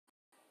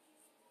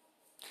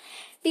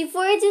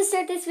Before I do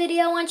start this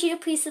video, I want you to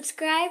please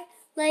subscribe,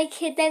 like,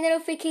 hit that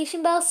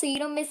notification bell so you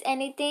don't miss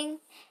anything.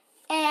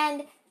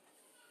 And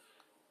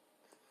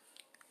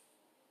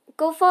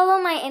go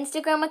follow my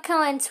Instagram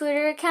account and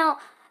Twitter account,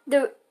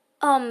 the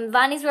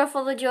Vonnie's World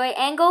Full of Joy,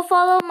 and go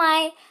follow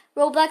my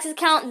Roblox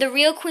account, The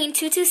Real Queen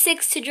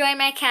 226, to join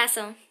my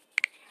castle.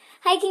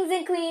 Hi kings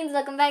and queens,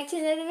 welcome back to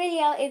another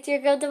video. It's your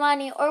girl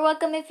Devani, or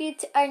welcome if you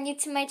are new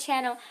to my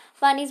channel,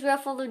 Vonnie's World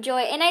Full of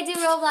Joy, and I do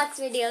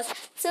Roblox videos.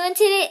 So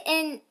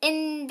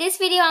in this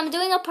video, I'm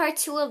doing a part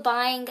 2 of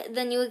buying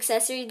the new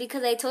accessories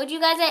because I told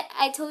you guys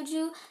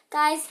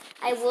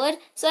I would.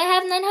 So I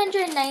have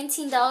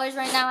 $919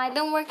 right now. I've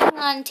been working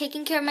on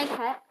taking care of my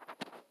pet.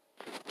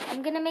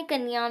 I'm gonna make a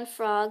neon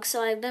frog,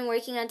 so I've been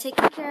working on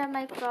taking care of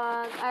my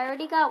frog. I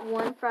already got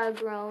one frog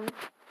grown.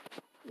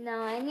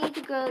 Now I need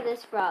to grow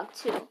this frog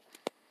too.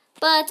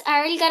 But I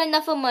already got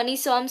enough of money,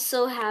 so I'm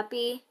so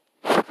happy.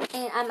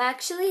 And I'm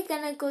actually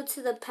gonna go to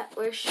the pet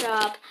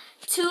workshop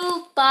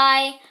to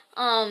buy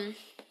the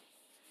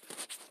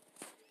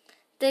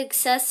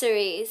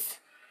accessories.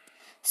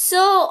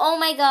 So, oh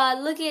my god,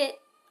 look at,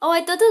 oh,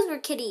 I thought those were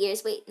kitty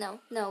ears. Wait, no,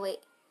 wait.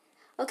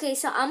 Okay,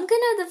 so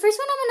the first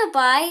one I'm gonna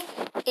buy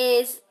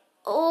is,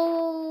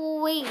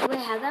 oh, wait, do I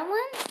have that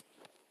one?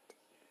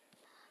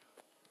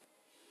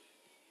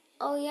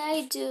 Oh, yeah,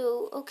 I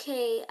do.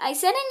 Okay. I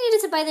said I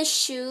needed to buy the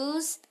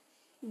shoes,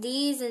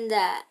 these and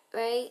that,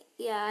 right?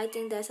 Yeah, I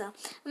think that's all.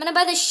 I'm going to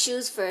buy the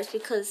shoes first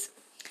because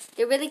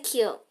they're really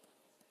cute.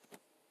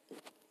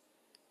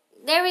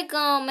 There we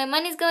go. My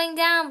money's going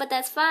down, but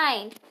that's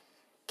fine.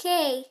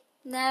 Okay.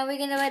 Now we're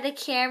going to buy the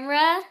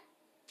camera.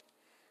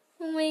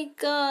 Oh, my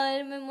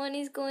God. My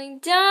money's going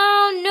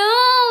down. No.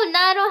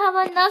 Now I don't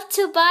have enough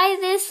to buy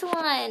this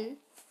one.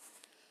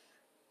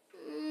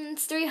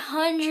 It's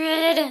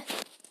 $300.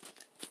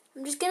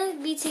 I'm just going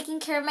to be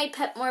taking care of my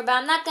pet more, but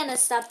I'm not going to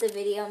stop the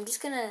video. I'm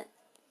just going to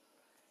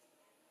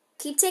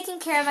keep taking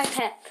care of my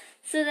pet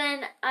so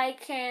then I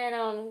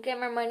can get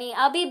more money.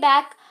 I'll be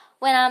back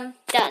when I'm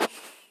done.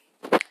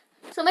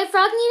 So my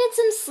frog needed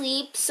some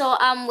sleep, so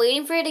I'm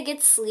waiting for it to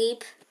get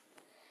sleep.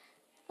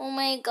 Oh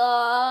my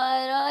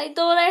god, I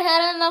thought I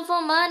had enough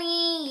of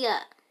money.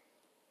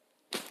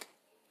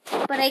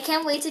 But I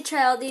can't wait to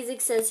try all these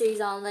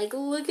accessories on. Like,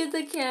 look at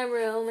the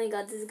camera. Oh my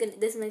god, this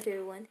is my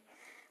favorite one.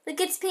 Look,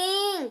 it's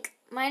pink.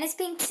 Mine is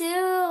pink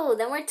too.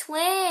 Then we're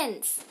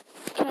twins.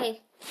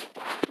 Okay,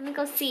 let me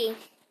go see.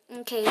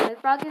 Okay, my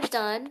frog is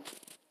done.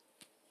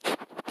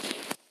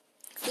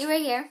 See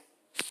right here.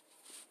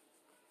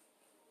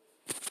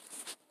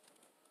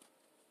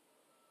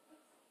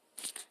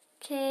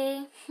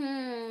 Okay,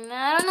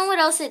 I don't know what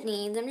else it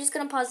needs. I'm just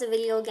gonna pause the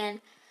video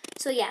again.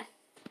 So yeah.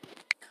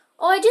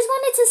 Oh, I just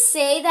wanted to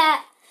say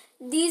that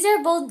these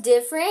are both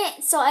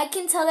different. So I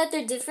can tell that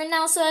they're different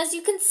now. So as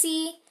you can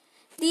see,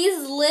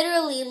 these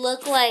literally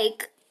look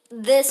like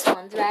this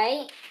ones,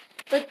 right?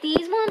 But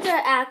these ones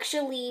are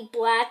actually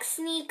black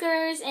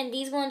sneakers and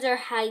these ones are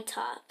high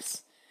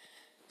tops.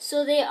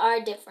 So they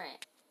are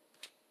different.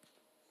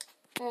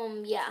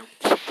 Yeah.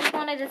 Just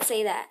wanted to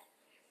say that.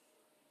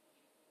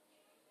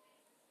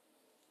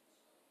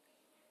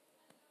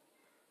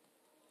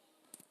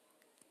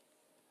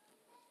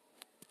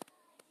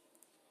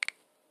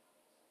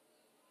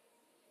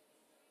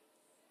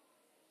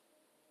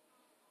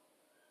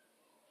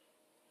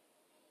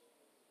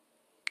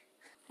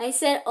 I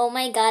said, oh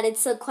my god,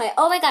 it's so quiet.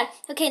 Oh my god.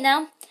 Okay,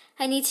 now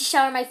I need to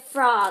shower my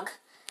frog.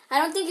 I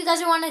don't think you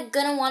guys are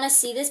gonna want to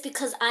see this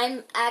because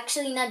I'm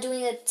actually not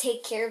doing a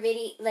take care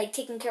video, like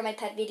taking care of my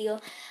pet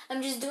video.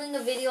 I'm just doing a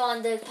video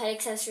on the pet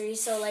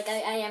accessories, so like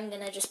I am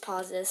gonna just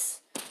pause this.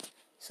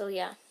 So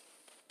yeah.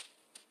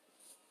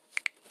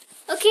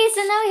 Okay,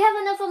 so now we have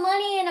enough of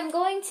money and I'm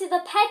going to the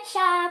pet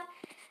shop.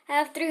 I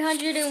have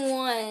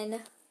 301. Oh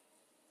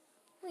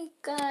my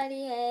god,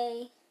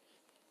 yay.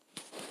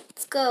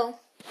 Let's go.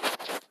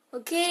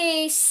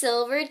 Okay,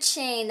 silver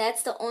chain.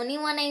 That's the only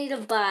one I need to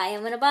buy. I'm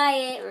going to buy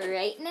it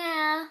right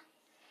now.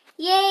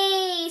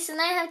 Yay! So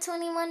now I have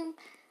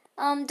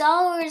 $21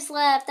 dollars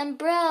left. I'm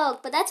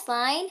broke, but that's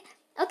fine.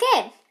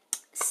 Okay.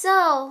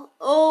 So,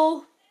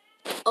 I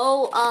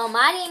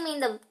didn't mean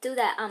to do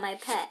that on my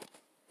pet.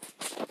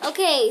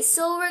 Okay,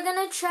 so we're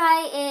going to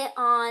try it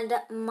on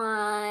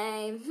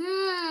my,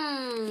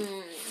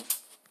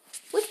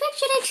 which pet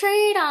should I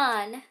try it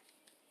on?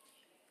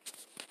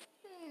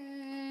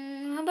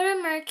 How about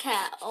a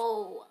meerkat?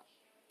 Oh,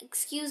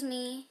 excuse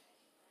me.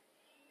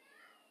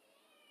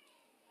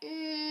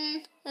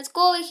 Let's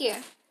go over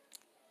here.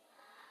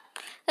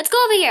 Let's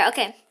go over here.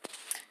 Okay.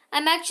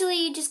 I'm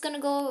actually just going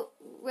to go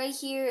right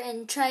here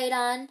and try it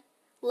on.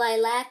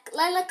 Lilac.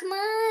 Lilac, come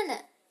on.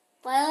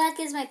 Lilac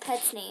is my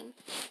pet's name.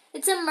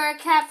 It's a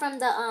meerkat from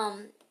the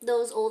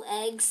those old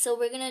eggs. So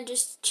we're going to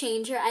just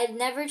change her. I've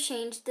never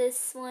changed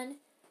this one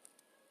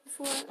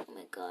before. Oh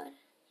my god.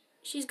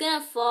 She's going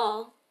to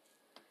fall.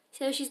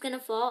 So she's gonna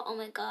fall. Oh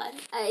my god.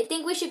 I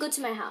think we should go to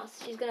my house.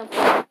 She's gonna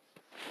fall.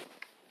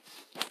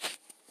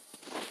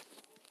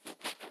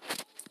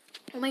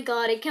 Oh my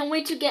god, I can't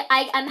wait to get,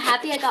 I'm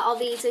happy I got all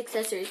these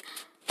accessories.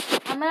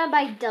 I'm going to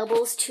buy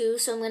doubles too,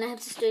 so I'm going to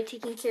have to start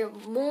taking care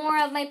of more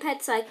of my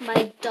pets so I can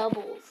buy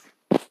doubles.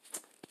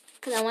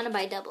 Because I want to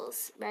buy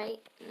doubles, right?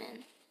 And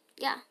then,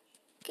 yeah.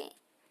 Okay.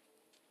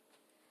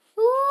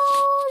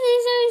 Ooh,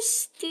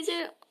 these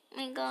are, oh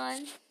my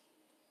god.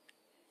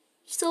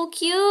 So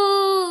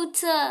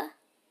cute.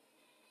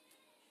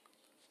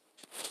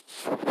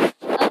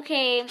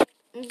 Okay,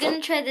 I'm going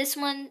to try this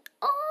one.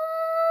 Oh,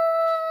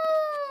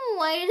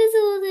 why does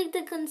it look like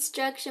the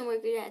construction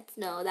worker hats?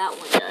 No, that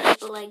one does.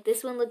 But like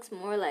this one looks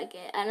more like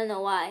it. I don't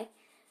know why.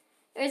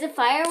 There's a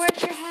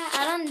fireworker hat.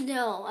 I don't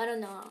know.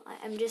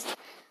 I'm just...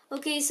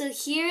 Okay, so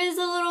here is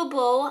a little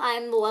bow.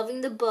 I'm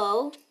loving the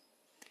bow.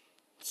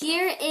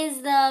 Here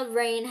is the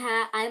rain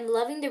hat. I'm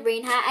loving the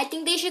rain hat. I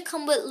think they should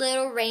come with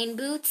little rain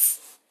boots.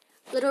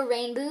 Little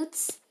rain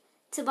boots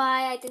to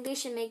buy. I think they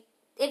should make...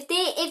 If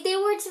they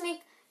were to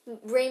make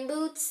rain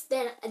boots,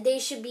 then they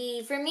should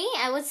be... For me,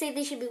 I would say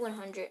they should be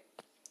 100.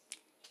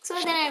 So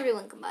then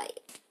everyone can buy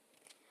it.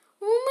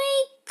 Oh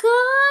my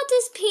god,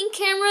 this pink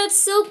camera, it's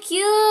so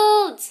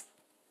cute.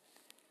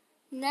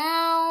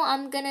 Now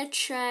I'm gonna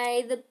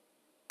try the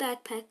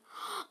backpack.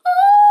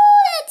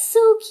 Oh, that's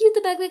so cute.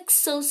 The backpack's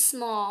so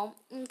small.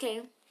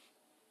 Okay.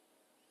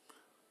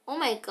 Oh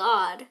my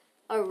god,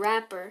 a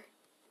rapper.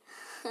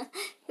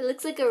 It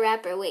looks like a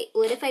rapper. Wait,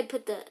 what if I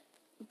put the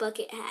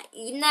bucket hat?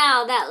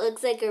 Now that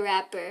looks like a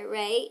rapper,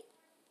 right?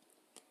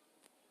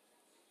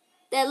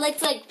 That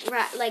looks like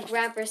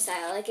rapper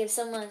style. Like if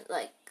someone,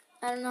 like,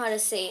 I don't know how to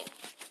say it.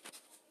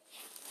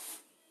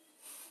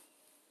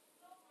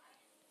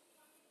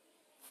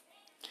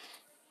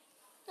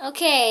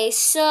 Okay,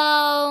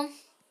 so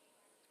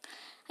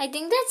I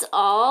think that's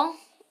all.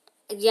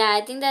 Yeah,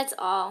 I think that's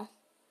all.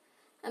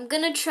 I'm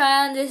gonna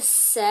try on this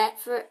set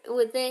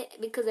with it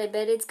because I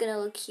bet it's gonna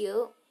look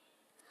cute.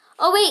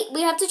 Oh wait,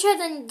 we have to try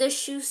the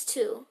shoes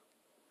too.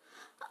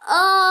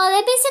 Oh,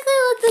 they basically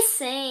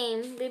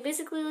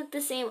look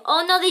the same.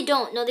 Oh no, they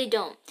don't. No, they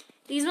don't.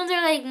 These ones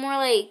are like more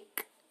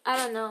like, I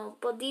don't know,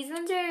 but these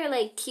ones are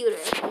like cuter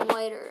and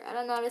whiter. I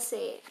don't know how to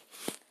say it.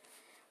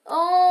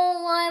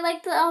 Oh, I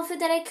like the outfit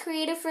that I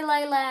created for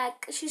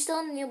Lilac. She's still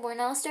a newborn.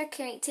 I'll start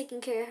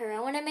taking care of her. I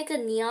want to make a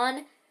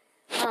neon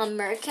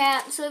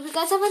mercat. So if you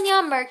guys have a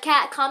neon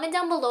mercat, comment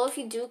down below if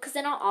you do, because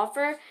then I'll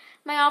offer.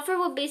 My offer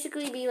will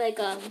basically be like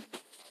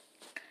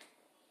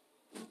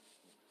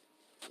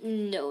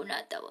no,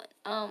 not that one.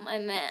 I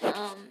meant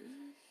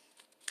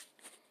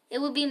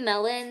it would be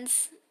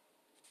melons,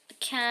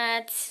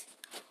 cat,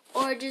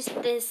 or just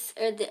this,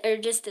 or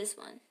just this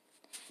one.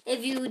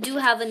 If you do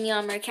have a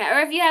neon mercat, or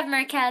if you have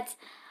mercats,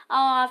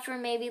 I'll offer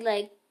maybe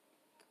like,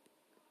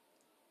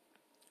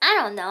 I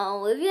don't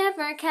know. If you have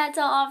mercats,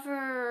 I'll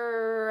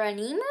offer an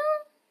emu,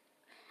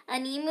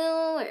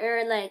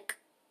 or like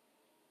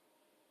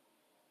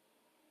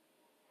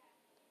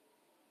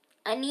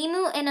an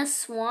emu and a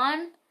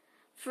swan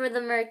for the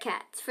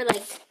mercats, for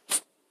like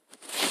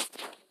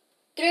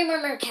 3 more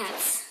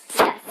mercats.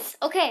 Yes.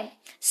 Okay.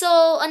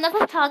 So enough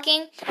of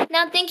talking.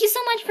 Now, thank you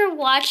so much for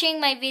watching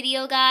my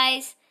video,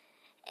 guys.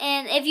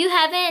 And if you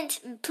haven't,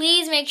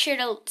 please make sure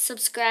to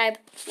subscribe,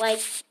 like,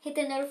 hit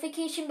the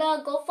notification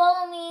bell. Go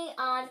follow me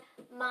on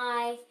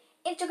my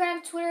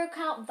Instagram, Twitter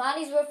account,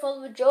 Vonnie's World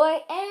Full of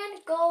Joy.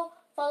 And go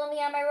follow me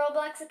on my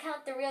Roblox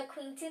account,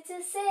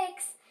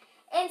 TheRealQueen226.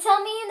 And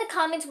tell me in the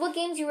comments what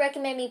games you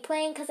recommend me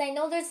playing, because I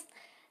know there's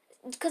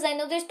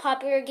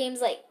popular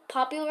games like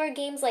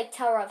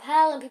Tower of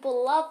Hell, and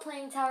people love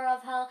playing Tower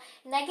of Hell.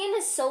 And that game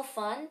is so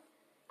fun.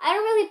 I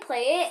don't really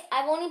play it.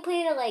 I've only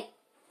played it like,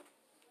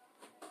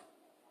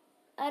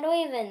 I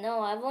don't even know.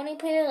 I've only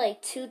played it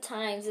like 2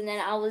 times and then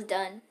I was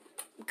done.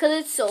 Because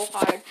it's so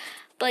hard.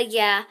 But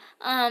yeah.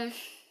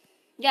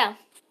 Yeah.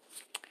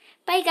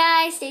 Bye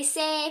guys. Stay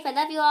safe. I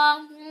love you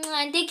all.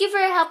 And thank you for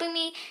helping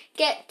me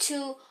get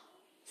to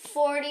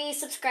 40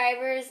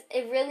 subscribers.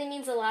 It really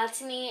means a lot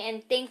to me.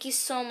 And thank you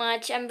so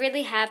much. I'm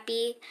really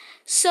happy.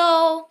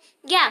 So,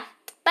 yeah.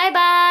 Bye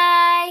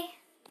bye.